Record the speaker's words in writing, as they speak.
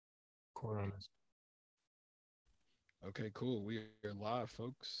record on this. Okay, cool. We are live,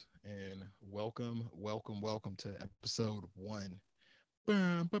 folks, and welcome to episode one.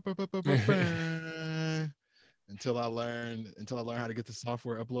 Bum, ba, ba, ba, ba, ba, ba. Until I learn how to get the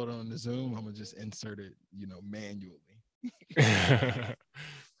software uploaded on the Zoom, I'm gonna just insert it, manually.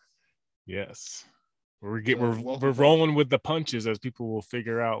 Yes, So we're welcome, folks. rolling with the punches, as people will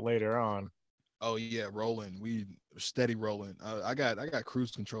figure out later on. Oh yeah, rolling. We steady rolling. I got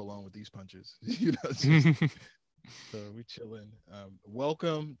cruise control on with these punches. Just so we chilling.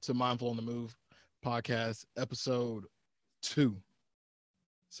 Welcome to Mindful on the Move podcast, episode two.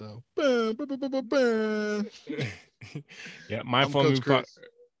 So, Yeah, I'm mindful Coach move. Chris.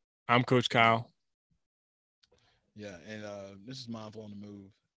 I'm Coach Yeah, Kyle. yeah, and this is Mindful on the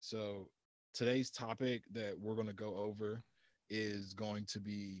Move. So, today's topic that we're going to go over is going to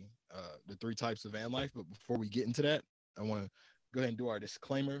be the three types of van life. But before we get into that, I want to go ahead and do our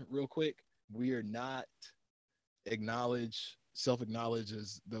disclaimer real quick. We are not self-acknowledge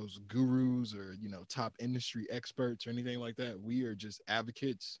as those gurus or top industry experts or anything like that. We are just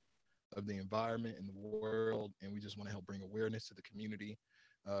advocates of the environment and the world, and we just want to help bring awareness to the community.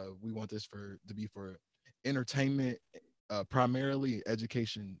 We want this to be for entertainment, primarily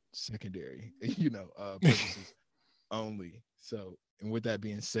education, secondary, purposes only. So, and with that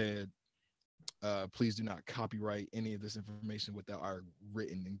being said, please do not copyright any of this information without our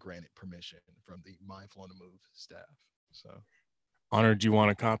written and granted permission from the Mindful on the Move staff. So, Honored you want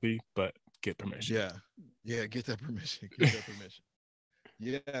a copy, but get permission. yeah, yeah, get that permission. Get that permission.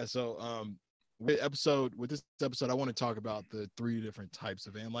 Yeah. So, with this episode, I want to talk about the three different types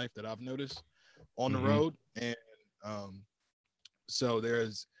of van life that I've noticed on the Mm-hmm. road, and um, so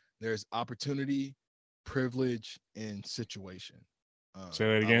there's opportunity, privilege, and situation. Say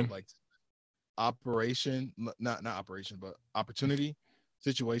that I would again. like to, operation, not operation, but opportunity,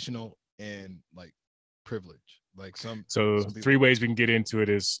 situational, and like privilege. Like So some people. three ways we can get into it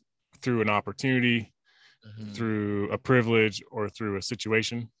is through an opportunity, Mhm. through a privilege, or through a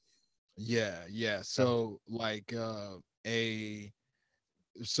situation. Yeah. Yeah. So like a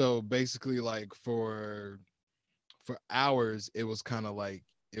so basically like for hours it was kind of like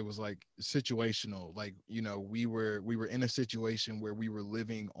it was like situational, like we were in a situation where we were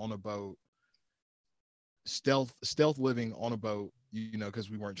living on a boat, stealth living on a boat, because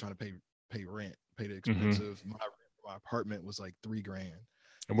we weren't trying to pay rent, pay the Mm-hmm. expensive. My rent for my apartment was like 3 grand.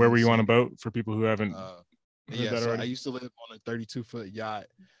 And where And were you on a so boat for people who haven't uh heard yeah, that so I already? used to live on a 32-foot yacht.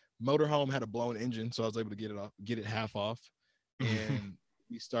 Motorhome had a blown engine, so I was able to get it half off. And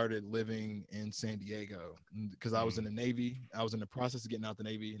we started living in San Diego because I was in the Navy. I was in the process of getting out the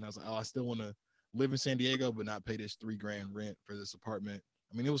Navy, and I was like, oh, I still want to live in San Diego, but not pay this 3 grand rent for this apartment.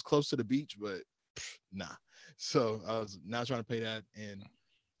 I mean, it was close to the beach, but nah. So I was not trying to pay that, and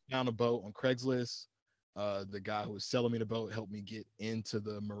found a boat on Craigslist. The guy who was selling me the boat helped me get into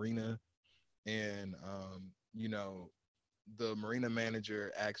the marina, and the marina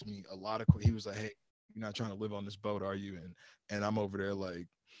manager asked me a lot of. He was like, "Hey, you're not trying to live on this boat, are you?" And I'm over there like,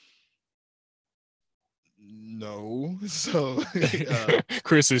 no. So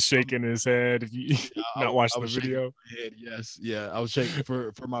Chris is um, shaking his head. If you yeah, not I watching the was shaking video, my head. Yes, yeah, I was shaking.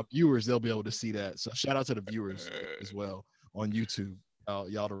 For my viewers, they'll be able to see that. So shout out to the viewers as well on YouTube.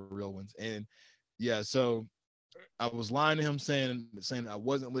 Y'all the real ones. And yeah, so I was lying to him saying I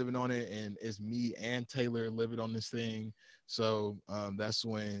wasn't living on it, and it's me and Taylor living on this thing. So that's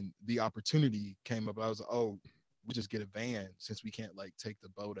when the opportunity came up. I was like, oh, we just get a van since we can't like take the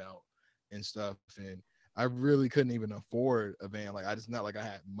boat out and stuff. And I really couldn't even afford a van. Like I just not like I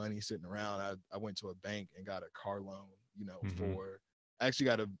had money sitting around. I went to a bank and got a car loan, mm-hmm. for I actually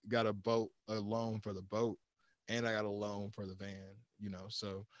got a loan for the boat, and I got a loan for the van.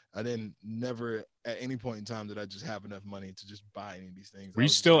 So I didn't never at any point in time did I just have enough money to just buy any of these things. Were I you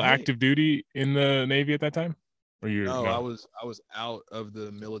was just still like, hey, active duty in the Navy at that time? Or you no, no? I was out of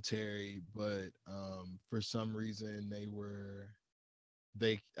the military, but for some reason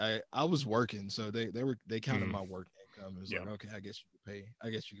I was working, so they counted Mm, my work income. It was yeah. like, okay, I guess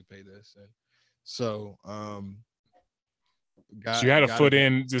you could pay this. And so So got you had a got a foot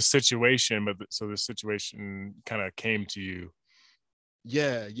van. in this situation, but so the situation kind of came to you.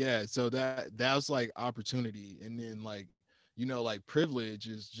 Yeah. So that was like opportunity. And then like, like privilege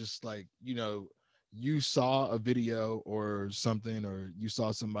is just like, you saw a video or something, or you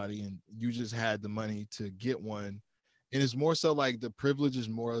saw somebody and you just had the money to get one. And it's more so like the privilege is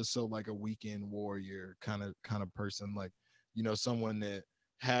more so like a weekend warrior kind of person, like, someone that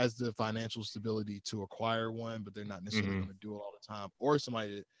has the financial stability to acquire one, but they're not necessarily Mm-hmm. going to do it all the time, or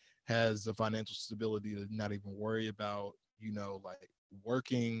somebody that has the financial stability to not even worry about, like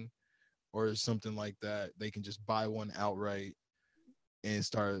working, or something like that, they can just buy one outright and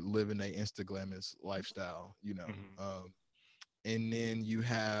start living a Instagramist lifestyle, you know. And then you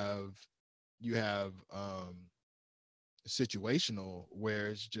have situational, where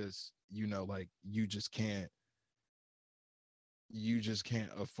it's just, you know, like you just can't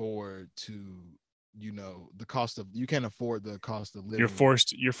afford to, you know, you can't afford the cost of You're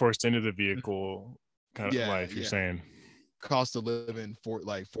living. forced into the vehicle kind of Yeah, life, you're yeah. saying. Cost of living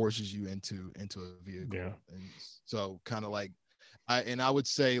forces you into a Yeah. vehicle. And so kind of like, I would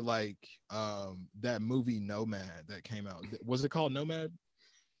say like, that movie Nomad that came out, was it called Nomad?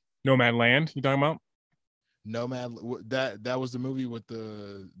 Nomad Land, you talking about? Nomad, that was the movie with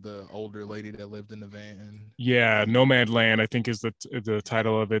the older lady that lived in the van. Yeah, And Nomad Land, I think is the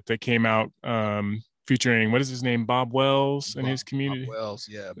title of it, that came out, featuring, what is his name, Bob Wells and his Bob community. Wells,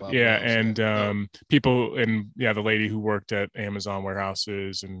 yeah, Bob Yeah, Wells, yeah. and So, people, and yeah, the lady who worked at Amazon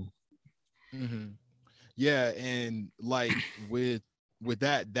warehouses, and mhm. Yeah, and like with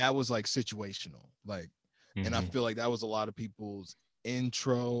that was like situational, like, and I mhm. feel like that was a lot of people's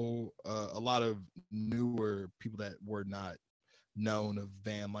intro, a lot of newer people that were not known of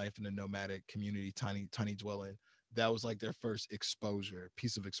van life in the nomadic community, tiny dwelling. That was like their first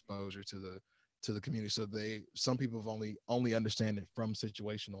piece of exposure to the community. So some people have only understand it from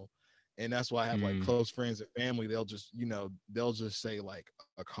situational, and that's why I have like Mm. close friends and family. They'll just say like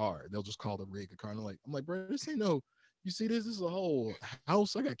a car. They'll just call the rig a car. And I'm like, bro, this ain't no. You see this? This is a whole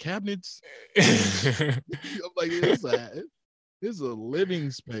house. I got cabinets. I'm like, this is a living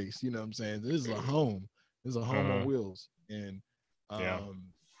space. You know what I'm saying? This is a home. This is a home on uh, wheels. And yeah. um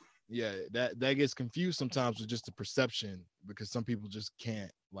yeah, that gets confused sometimes with just the perception, because some people just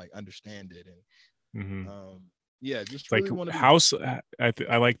can't like understand it. Hmm. And yeah, just It's like really want to be. house.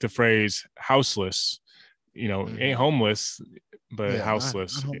 I like the phrase houseless. You know, ain't Mhm. homeless, but Yeah, not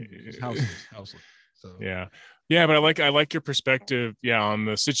houseless. homeless, just houseless. So Yeah. Yeah, but I like your perspective, yeah, on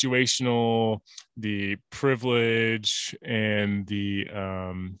the situational, the privilege, and the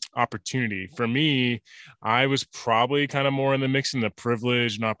opportunity. For me, I was probably kind of more in the mix in the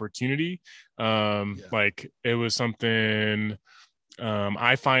privilege and opportunity. yeah. Like it was something,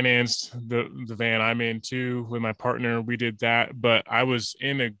 I financed the van I'm in too with my partner. We did that, but I was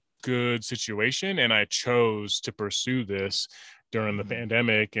in a good situation and I chose to pursue this during the Mhm.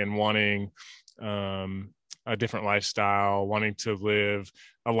 pandemic, and wanting um, a different lifestyle, wanting to live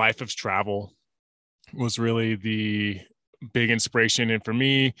a life of travel was really the big inspiration. And for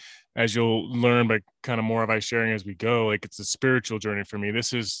me, as you'll learn by kind of more of I sharing as we go, like it's a spiritual journey for me.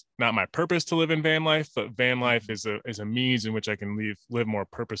 This is not my purpose to live in van life, but van life Mhm. is a means in which I can live more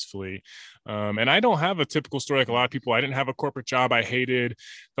purposefully. And I don't have a typical story like a lot of people. I didn't have a corporate job I hated,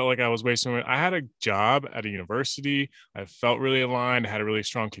 felt like I was wasting it. I had a job at a university. I felt really aligned. I had a really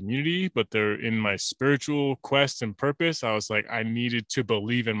strong community, but there in my spiritual quest and purpose, I was like, I needed to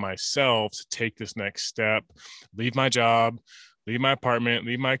believe in myself to take this next step, leave my job, leave my apartment,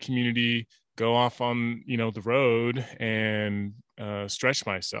 leave my community, go off on, the road, and stretch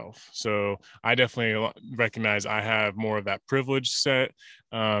myself. So I definitely recognize I have more of that privilege set,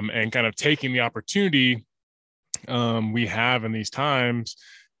 and kind of taking the opportunity we have in these times,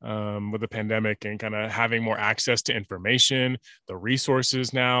 with the pandemic, and kind of having more access to information. The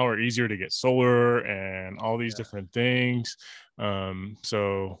resources now are easier to get solar and all these Yeah. different things.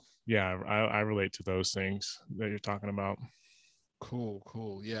 So yeah, I relate to those things that you're talking about.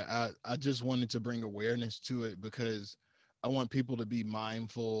 Cool. Yeah, I just wanted to bring awareness to it, because I want people to be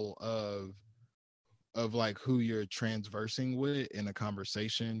mindful of like who you're transversing with in a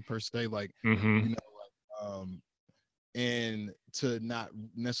conversation per se, like, Mm-hmm. you know, like, and to not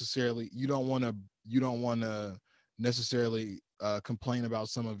necessarily, you don't want to necessarily complain about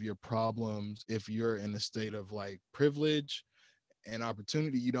some of your problems if you're in a state of like privilege and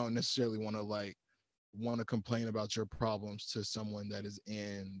opportunity. You don't necessarily want to complain about your problems to someone that is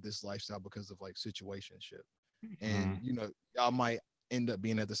in this lifestyle because of like situationship. And Mm-hmm. y'all might end up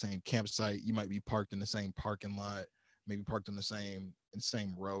being at the same campsite. You might be parked in the same parking lot, maybe parked on the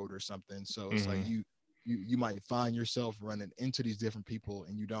same road or something. So it's like Mm-hmm. you might find yourself running into these different people,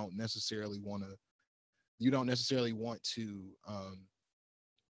 and you don't necessarily want to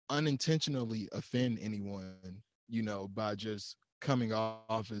unintentionally offend anyone, by just coming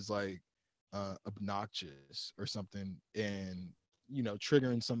off as like obnoxious or something, and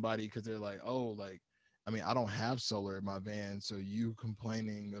triggering somebody because they're like, oh, like, I mean, I don't have solar in my van, so you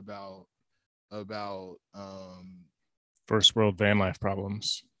complaining about First world van life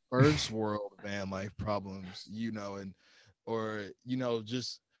problems. first world van life problems, and or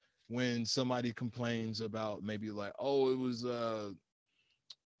just when somebody complains about maybe like, oh, it was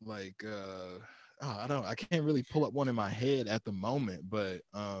like I can't really pull up one in my head at the moment, but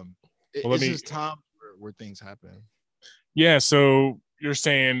Well, let it's me just time where things happen. Yeah, so you're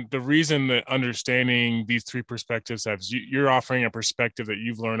saying the reason that understanding these three perspectives has you're offering a perspective that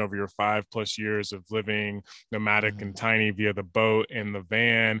you've learned over your 5+ years of living nomadic Mhm. and tiny via the boat and the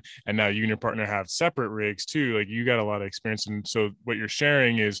van, and now you and your partner have separate rigs too. Like you got a lot of experience, and so what you're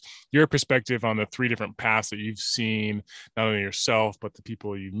sharing is your perspective on the three different paths that you've seen, not only yourself but the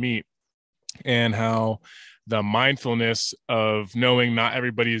people you meet, and how the mindfulness of knowing not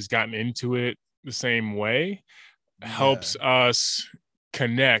everybody has gotten into it the same way Yeah. helps us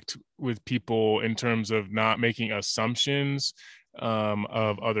connect with people in terms of not making assumptions of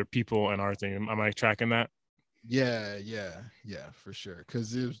Mhm. other people and our thing. Am I tracking that? Yeah, for sure.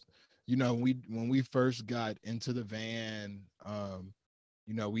 Because it was, when we first got into the van,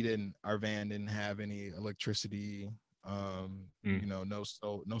 we didn't our van didn't have any electricity, Mm.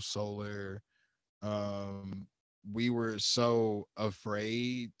 no solar. Um, we were so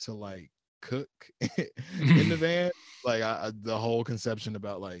afraid to like cook in the van. Like the whole conception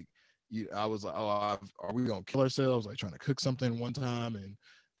about like I was like, oh, are we gonna kill ourselves? Like trying to cook something one time, and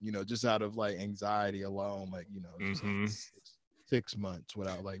just out of like anxiety alone, like just like Mm-hmm. 6 months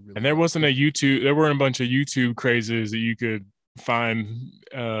without like And really there like wasn't a cooking. YouTube. There weren't a bunch of YouTube crazes that you could find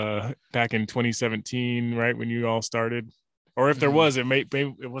back in 2017, right when you all started. Or if there Mhm. was,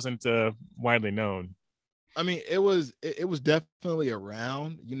 it wasn't widely known. I mean, it was definitely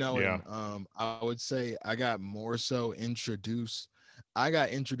around, Yeah. and I would say I got introduced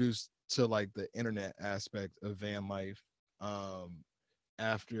to like the internet aspect of van life um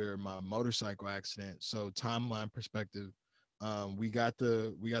after my motorcycle accident. So timeline perspective, we got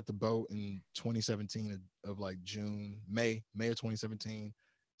the boat in 2017 of like May of 2017.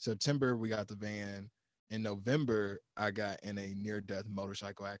 September we got the van. In November, I got in a near death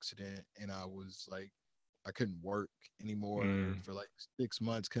motorcycle accident, and I couldn't work anymore Mm. for like 6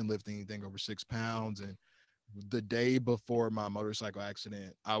 months, couldn't lift anything over 6 pounds. And the day before my motorcycle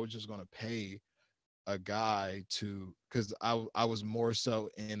accident, I was just gonna pay a guy to, because I was more so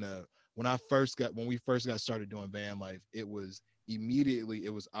in a when we first got started doing van life, it was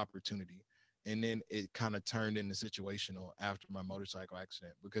opportunity. And then it kind of turned into situational after my motorcycle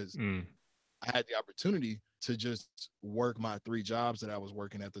accident, because Mm. I had the opportunity to just work my three jobs that I was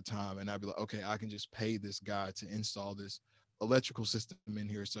working at the time. And I'd be like, okay, I can just pay this guy to install this electrical system in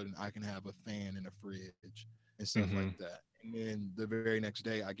here so that I can have a fan and a fridge and stuff like Mm-hmm. that. And then the very next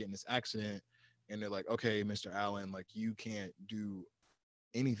day, I get in this accident, and they're like, okay, Mr. Allen, like you can't do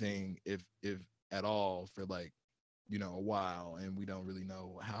anything if at all for like a while, and we don't really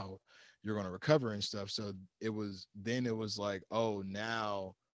know how you're going to recover and stuff. So it was like, oh,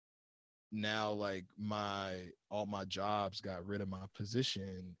 now like my all my jobs got rid of my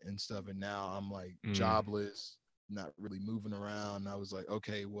position and stuff, and now I'm like Mm. jobless, not really moving around. And I was like,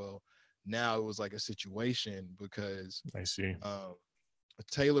 okay, well, now it was like a situation, because I see. um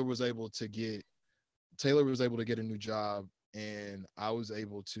taylor was able to get Taylor was able to get a new job, and I was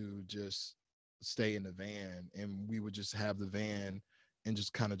able to just stay in the van, and we would just have the van and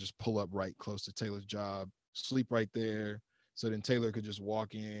just kind of just pull up right close to Taylor's job, sleep right there. So then Taylor could just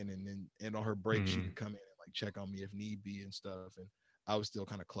walk in, and on her break she Mm. could come in and like check on me if need be and stuff. And I was still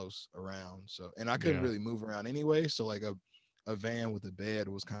kind of close around. So, and I couldn't Yeah. really move around anyway. So like a van with a bed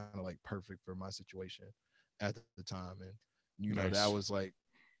was kind of like perfect for my situation at the time. And that Nice. was like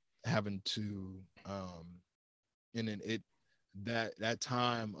having to and then that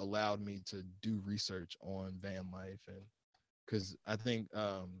time allowed me to do research on van life. And because I think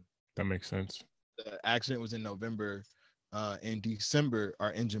That makes sense. the accident was in November, in December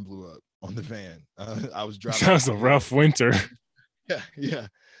our engine blew up on the van. I was driving That to was a Toledo. rough winter. Yeah,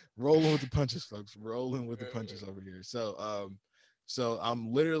 rolling with the punches, folks, rolling with the punches over here. So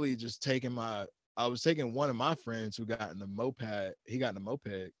I'm literally just taking my I was taking one of my friends who got in a moped. He got in a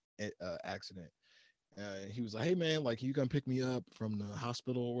moped accident. He was like, "Hey man, like you can pick me up from the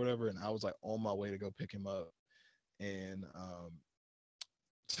hospital or whatever." And I was like on my way to go pick him up, and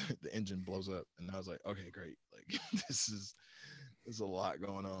the engine blows up, and I was like, "Okay, great. Like there's a lot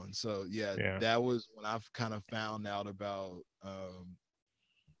going on." So yeah, Yeah. that was when I've kind of found out about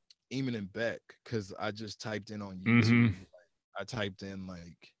Eamon and Beck, because I just typed in on Mm-hmm. YouTube. I typed in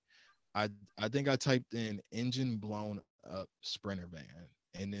like I think I typed in engine blown up Sprinter van,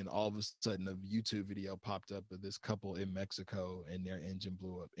 and then all of a sudden a YouTube video popped up of this couple in Mexico and their engine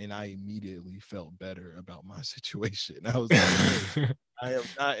blew up, and I immediately felt better about my situation. I was like, okay, I am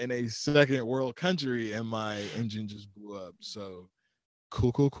not in a second world country and my engine just blew up. So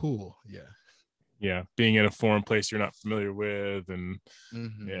cool. Yeah. Yeah, being in a foreign place you're not familiar with, and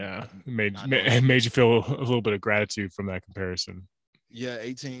Mm-hmm. yeah, I know it made you feel a little bit of gratitude from that comparison. yeah,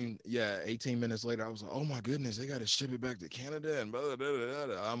 18 minutes later, I was like, oh my goodness, they got to ship it back to Canada and blah, blah, blah, blah,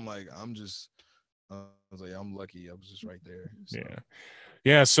 blah. I'm like, I was like, I'm lucky. I was just right there. So Yeah,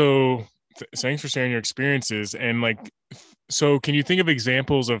 yeah. So thanks for sharing your experiences. And like, so can you think of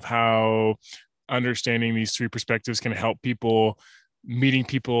examples of how understanding these three perspectives can help people, meeting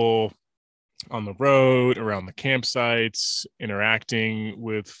people on the road, around the campsites, interacting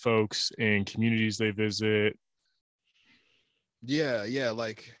with folks in communities they visit? yeah,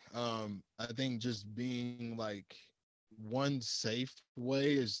 like I think just being like one safe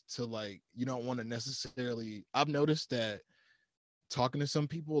way is to like you don't want to necessarily I've noticed that talking to some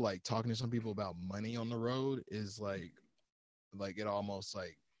people about money on the road is like it almost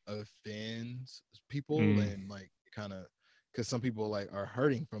like offends people Mm. and like kind of because some people like are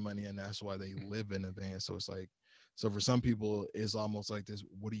hurting for money and that's why they live in a van. So it's like so for some people it's almost like this.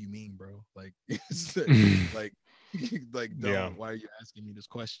 What do you mean, bro? Like it's like like Yeah. don't. Why are you asking me this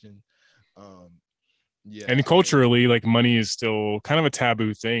question? Um, And yeah, and culturally, like money is still kind of a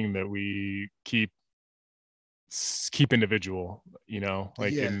taboo thing that we keep individual,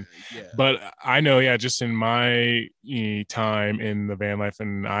 like yeah, in, yeah, but I know, yeah, just in my time in the van life,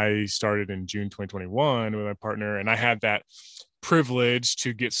 and I started in June 2021 with my partner, and I had that privilege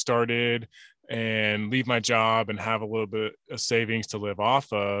to get started and leave my job and have a little bit of savings to live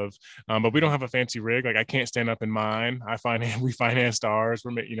off of. But we don't have a fancy rig. Like I can't stand up in mine. We financed ours.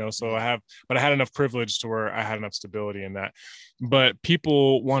 So yeah, but I had enough privilege to where I had enough stability in that. But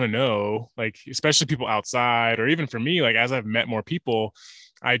people want to know, like, especially people outside, or even for me, like as I've met more people,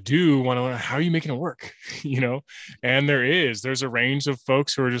 I do want to learn, how are you making it work? And there's a range of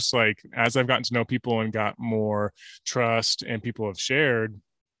folks who are just like, as I've gotten to know people and got more trust and people have shared,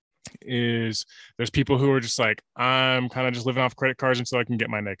 is there's people who are just like, I'm kind of just living off credit cards until I can get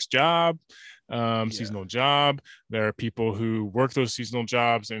my next job, yeah, seasonal job. There are people who work those seasonal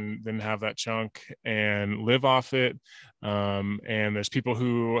jobs and then have that chunk and live off it. And there's people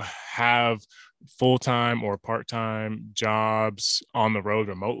who have full-time or part-time jobs on the road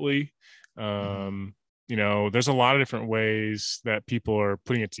remotely. mm-hmm. There's a lot of different ways that people are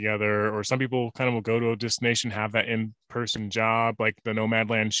putting it together, or some people kind of will go to a destination, have that in-person job, like the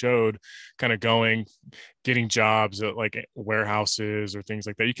Nomadland showed, kind of getting jobs at like warehouses or things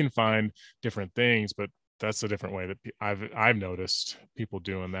like that. You can find different things, but that's a different way that I've noticed people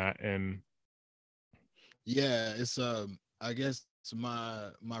doing that. And Yeah, it's I guess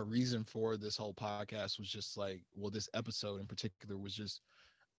my reason for this whole podcast was just like well this episode in particular was just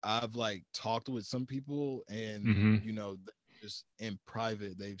I've like talked with some people and mm-hmm, just in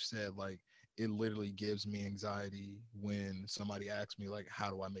private they've said like it literally gives me anxiety when somebody asks me like how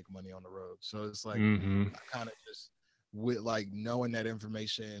do I make money on the road. So it's like mm-hmm, I kind of just with like knowing that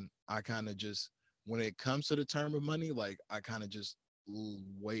information, I kind of just when it comes to the term of money, like I kind of just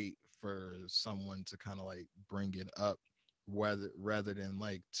wait for someone to kind of like bring it up rather than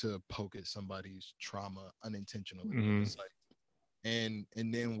like to poke at somebody's trauma unintentionally. And mm-hmm. it's like and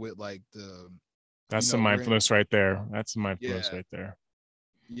then with like the That's some we're in mindfulness right there. That's some mindfulness yeah right there.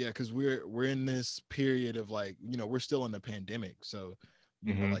 yeah because we're in this period of like we're still in the pandemic, so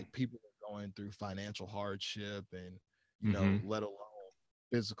Mm-hmm, like people are going through financial hardship and mm-hmm. let alone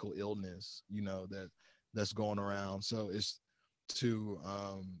physical illness that's going around. So it's to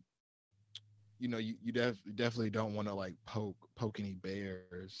definitely don't want to like poke any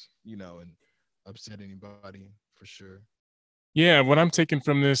bears and upset anybody for sure. Yeah, what I'm taking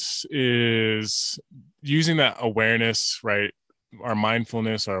from this is using that awareness, right? Our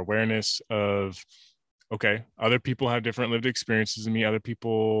mindfulness, our awareness of, okay, other people have different lived experiences than me. Other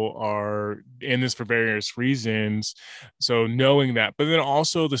people are in this for various reasons. So knowing that, but then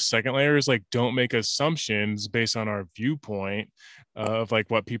also the second layer is like, don't make assumptions based on our viewpoint of like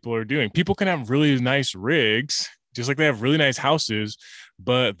what people are doing. People can have really nice rigs, just like they have really nice houses,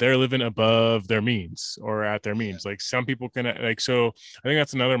 but they're living above their means or at their Yeah. means. Like some people can like, so I think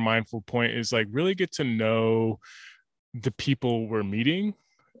that's another mindful point, is like really get to know the people we're meeting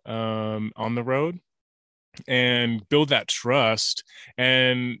on the road and build that trust.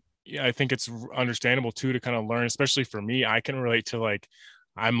 And yeah, I think it's understandable too to kind of learn, especially for me, I can relate to like,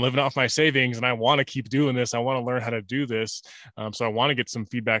 I'm living off my savings and I want to keep doing this. I want to learn how to do this. So I want to get some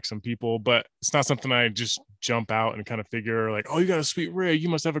feedback, some people, but it's not something I just jump out and kind of figure like, oh, you got a sweet rig, you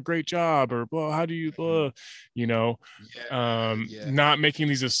must have a great job, or well, how do you, Mhm. you know, Yeah. not making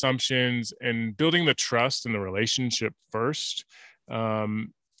these assumptions and building the trust in the relationship first.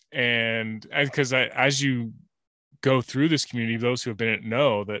 Um, and because as you go through this community, those who have been in it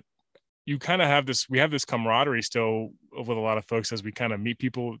know that you kind of have this, we have this camaraderie still with a lot of folks as we kind of meet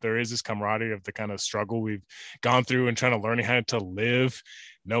people. There is this camaraderie of the kind of struggle we've gone through and trying to learning how to live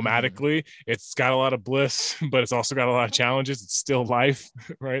nomadically. It's got a lot of bliss, but it's also got a lot of challenges. It's still life,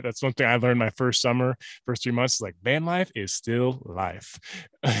 right? That's one thing I learned my first 3 months, like van life is still life.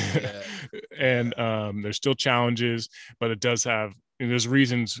 Yeah. And there's still challenges, but it does have, and there's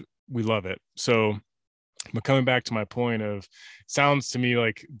reasons we love it. So, but coming back to my point of, sounds to me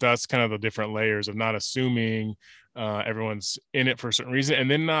like that's kind of the different layers of not assuming everyone's in it for a certain reason, and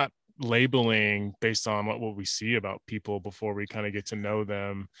then not labeling based on what we see about people before we kind of get to know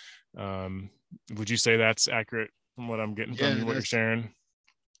them. Would you say that's accurate from what I'm getting from you, what you're sharing?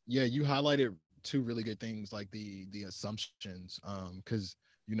 Yeah, you highlighted two really good things, like the assumptions. Because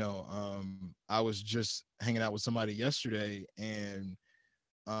I was just hanging out with somebody yesterday, and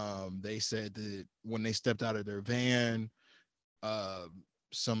they said that when they stepped out of their van,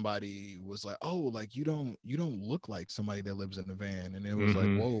 somebody was like, "Oh, like you don't look like somebody that lives in a van," and it was like,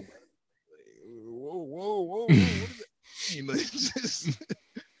 "Whoa, what does that mean?" Like,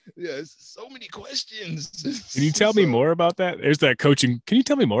 it's so many questions. Can you tell me more about that? There's that coaching. Can you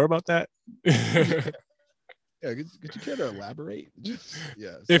tell me more about that? Could you care to elaborate?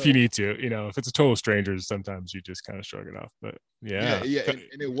 If you need to, if it's a total stranger, sometimes you just kind of shrug it off. But yeah.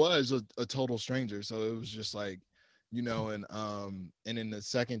 And it was a total stranger, so it was just like, and then the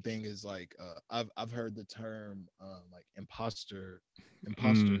second thing is like, I've heard the term like imposters, and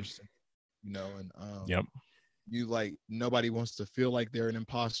yep. You like, nobody wants to feel like they're an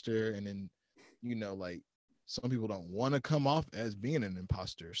imposter, and then like some people don't want to come off as being an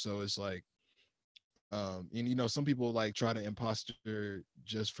imposter, so it's like, and some people like try to imposter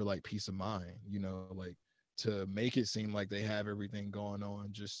just for like peace of mind, like to make it seem like they have everything going on,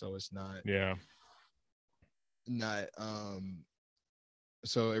 just so it's not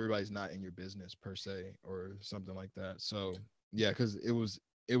so everybody's not in your business per se or something like that. So because it was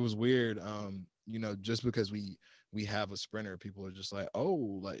weird, just because we have a sprinter, people are just like,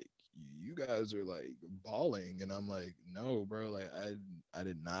 "Oh, like you guys are like balling," and I'm like, "No, bro, like I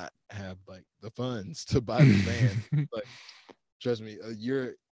did not have like the funds to buy the van." But trust me,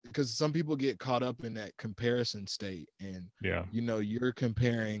 because some people get caught up in that comparison state, and you're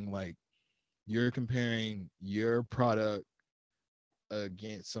comparing your product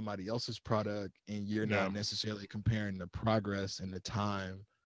against somebody else's product, and you're not necessarily comparing the progress and the time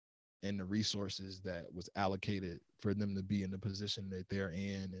and the resources that was allocated for them to be in the position that they're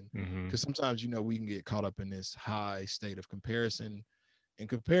in. And because sometimes, we can get caught up in this high state of comparison, and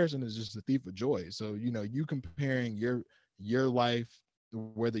comparison is just a thief of joy. So, you comparing your life,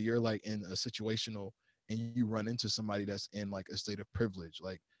 whether you're like in a situational and you run into somebody that's in like a state of privilege,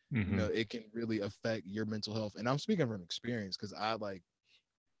 like, it can really affect your mental health. And I'm speaking from experience, because I like,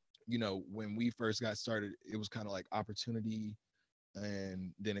 when we first got started, it was kind of like opportunity,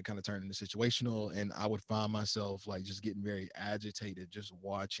 and then it kind of turned into situational, and I would find myself like just getting very agitated just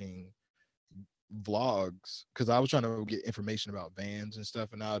watching vlogs, because I was trying to get information about vans and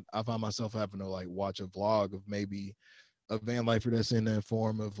stuff, and I found myself having to like watch a vlog of maybe a van lifer that's in a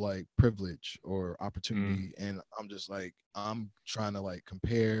form of like privilege or opportunity, and I'm just like, I'm trying to like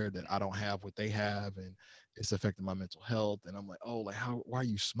compare that I don't have what they have, and it's affecting my mental health, and I'm like, oh, like why are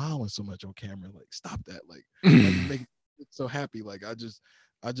you smiling so much on camera? Like, stop that. Like you make so happy, like I just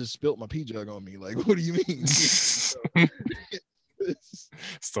spilt my pee jug on me, like what do you mean? It's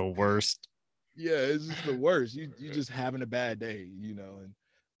the worst. It's just the worst. You just having a bad day, and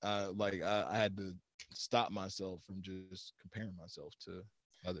like I had to stop myself from just comparing myself to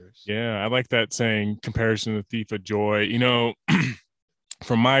others. I like that saying, comparison the thief of joy.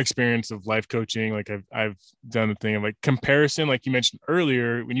 From my experience of life coaching, like I've done the thing of like comparison, like you mentioned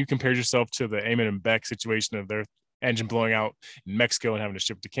earlier, when you compared yourself to the Eamon and Beck situation of their engine blowing out in Mexico and having to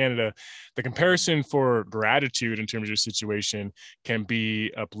ship to Canada, the comparison for gratitude in terms of your situation can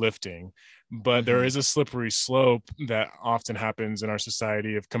be uplifting. But there is a slippery slope that often happens in our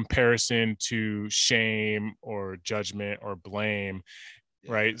society of comparison to shame or judgment or blame,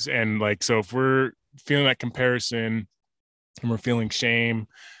 right? And like, so if we're feeling that comparison and we're feeling shame,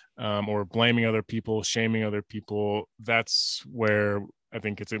 or blaming other people, shaming other people, that's where I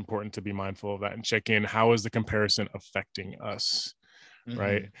think it's important to be mindful of that and check in. How is the comparison affecting us?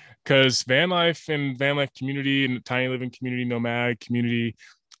 Right? Because van life and van life community and tiny living community, nomad community,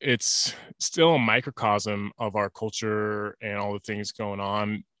 it's still a microcosm of our culture and all the things going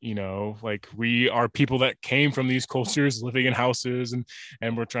on. Like we are people that came from these cultures, living in houses,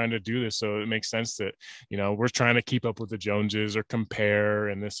 and we're trying to do this. So it makes sense that, we're trying to keep up with the Joneses or compare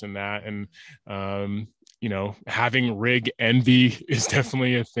and this and that. And having rig envy is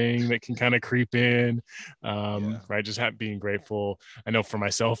definitely a thing that can kind of creep in. Yeah. Right. Just being grateful. I know for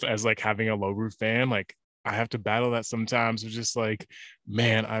myself as like having a low roof van, like I have to battle that sometimes. It's just like,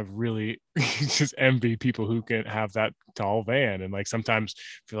 man, I really just envy people who can have that tall van. And like sometimes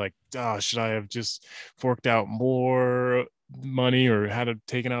feel like, oh, should I have just forked out more money or had to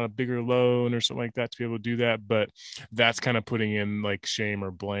taken out a bigger loan or something like that to be able to do that? But that's kind of putting in like shame or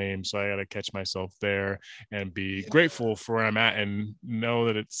blame. So I got to catch myself there and be grateful for where I'm at and know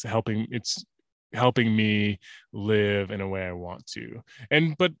that it's helping me live in a way I want to.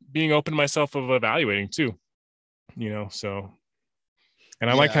 But being open to myself of evaluating too, so. And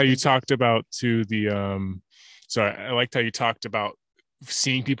I like Yeah, how I you think talked about I liked how you talked about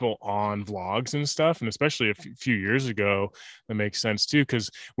seeing people on vlogs and stuff, and especially a few years ago, that makes sense too. Because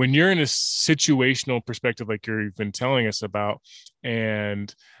when you're in a situational perspective, like you've been telling us about,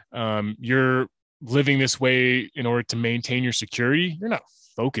 and you're living this way in order to maintain your security, you're not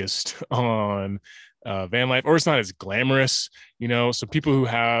focused on van life, or it's not as glamorous, so people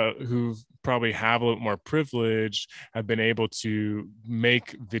who probably have a little more privilege have been able to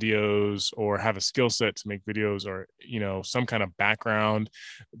make videos or have a skill set to make videos, or some kind of background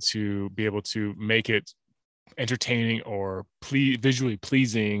to be able to make it entertaining or visually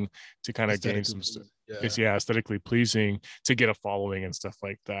pleasing to kind of gain some stuff. It's aesthetically pleasing to get a following and stuff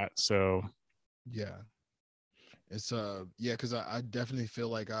like that. So yeah, it's because I definitely feel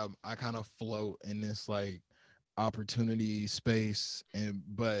like I kind of float in this like opportunity space,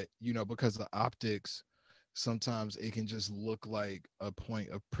 but because of optics, sometimes it can just look like a point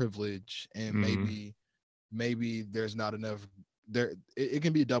of privilege, and maybe there's not enough there. It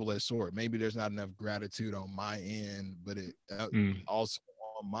can be a double-edged sword. Maybe there's not enough gratitude on my end, but it also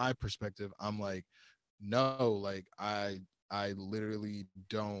on my perspective, I'm like, no, like I literally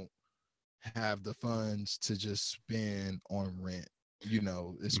don't have the funds to just spend on rent,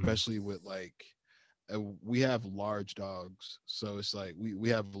 especially with like we have large dogs, so it's like we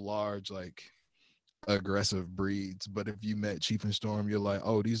have large like aggressive breeds. But if you met Chief and Storm, you're like,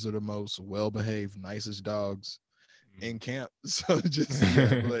 oh, these are the most well-behaved, nicest dogs in camp. So just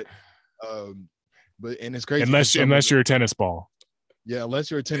um but and it's crazy because unless you're a tennis ball.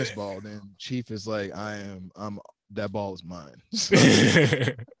 unless you're a tennis ball, then Chief is like, I'm that ball is mine. So,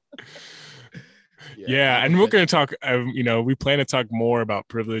 yeah, and we're going to talk, we plan to talk more about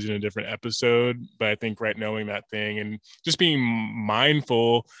privilege in a different episode, but I think knowing that thing and just being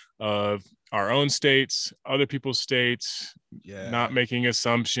mindful of our own states, other people's states, not making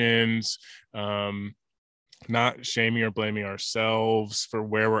assumptions, not shaming or blaming ourselves for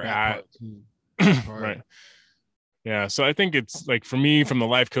where we're at. Right. Yeah. So I think it's like, for me, from the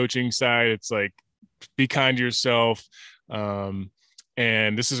life coaching side, it's like, be kind to yourself.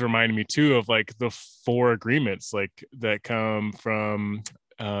 And this is reminding me too of like the 4 agreements, like that come from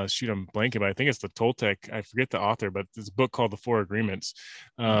I'm blanking, but I think it's the Toltec. I forget the author, but there's a book called The 4 Agreements.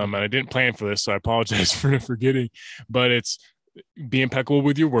 And I didn't plan for this, so I apologize for forgetting, but it's be impeccable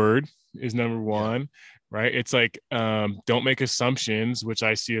with your word is number 1. Right. It's like, don't make assumptions, which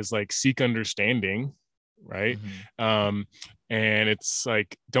I see as like seek understanding. Right. And it's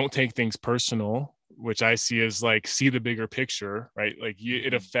like, don't take things personal, which I see as like, see the bigger picture, right? Like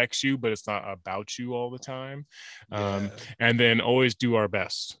it affects you, but it's not about you all the time. And then always do our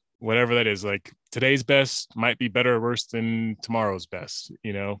best, whatever that is. Like today's best might be better or worse than tomorrow's best,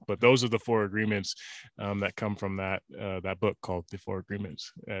 but those are the 4 agreements that come from that book called The 4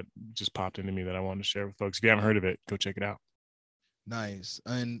 Agreements that just popped into me that I wanted to share with folks. If you haven't heard of it, go check it out. Nice.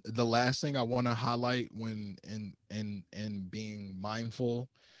 And the last thing I want to highlight when in being mindful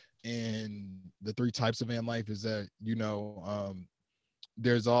in the 3 types of van life is that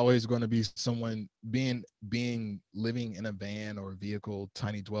there's always going to be someone living in a van or a vehicle,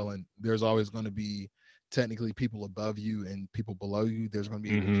 tiny dwelling. There's always going to be technically people above you and people below you. There's going to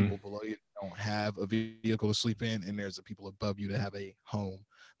be people below you that don't have a vehicle to sleep in, and there's the people above you that have a home,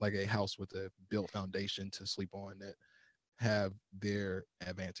 like a house with a built foundation to sleep on, that have their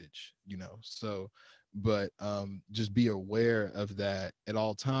advantage. So but just be aware of that at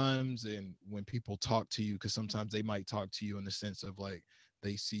all times. And when people talk to you, because sometimes they might talk to you in the sense of like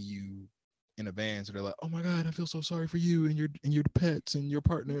they see you in a van, so they're like, oh my god, I feel so sorry for you and your pets and your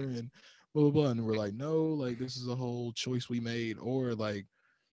partner and blah blah blah, and we're like, no, like this is a whole choice we made. Or like,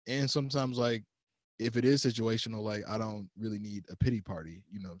 and sometimes like if it is situational, like I don't really need a pity party,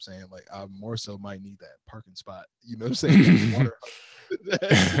 you know what I'm saying? Like I more so might need that parking spot, you know what I'm saying? Water. Like,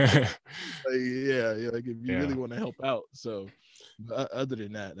 like if you really want to help out. So other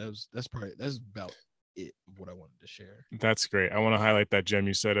than that, that's about what I wanted to share. That's great. I want to highlight that gem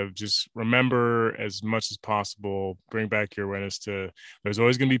you said of just remember as much as possible, bring back your awareness to there's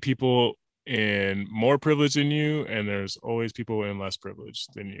always going to be people in more privilege than you, and there's always people in less privilege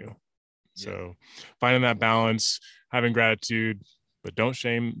than you. So finding that balance, having gratitude, but don't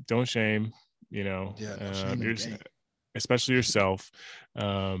shame, especially yourself.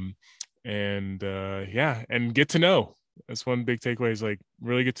 And get to know. That's one big takeaway is like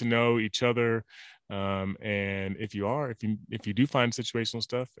really get to know each other. And if you do find situational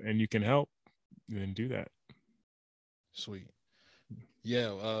stuff and you can help, then do that. Sweet.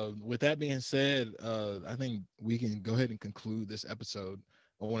 Yeah. With that being said, I think we can go ahead and conclude this episode.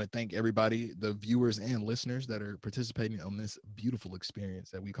 I want to thank everybody, the viewers and listeners that are participating on this beautiful experience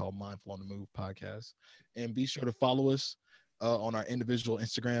that we call Mindful on the Move podcast. And be sure to follow us on our individual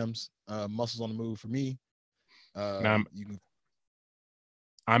Instagrams, Muscles on the Move for me. I'm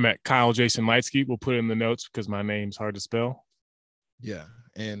at Kyle Jason Lightsky. We'll put it in the notes because my name's hard to spell. Yeah.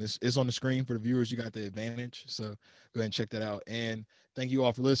 And it's on the screen for the viewers. You got the advantage. So go ahead and check that out. And thank you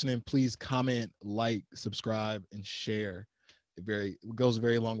all for listening. Please comment, like, subscribe, and share. It goes a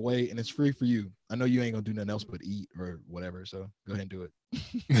very long way, and it's free for you. I know you ain't gonna do nothing else but eat or whatever, so go ahead and do it.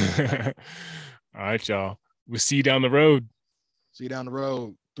 All right, y'all. We'll see you down the road. 3 on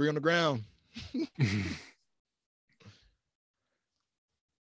the ground.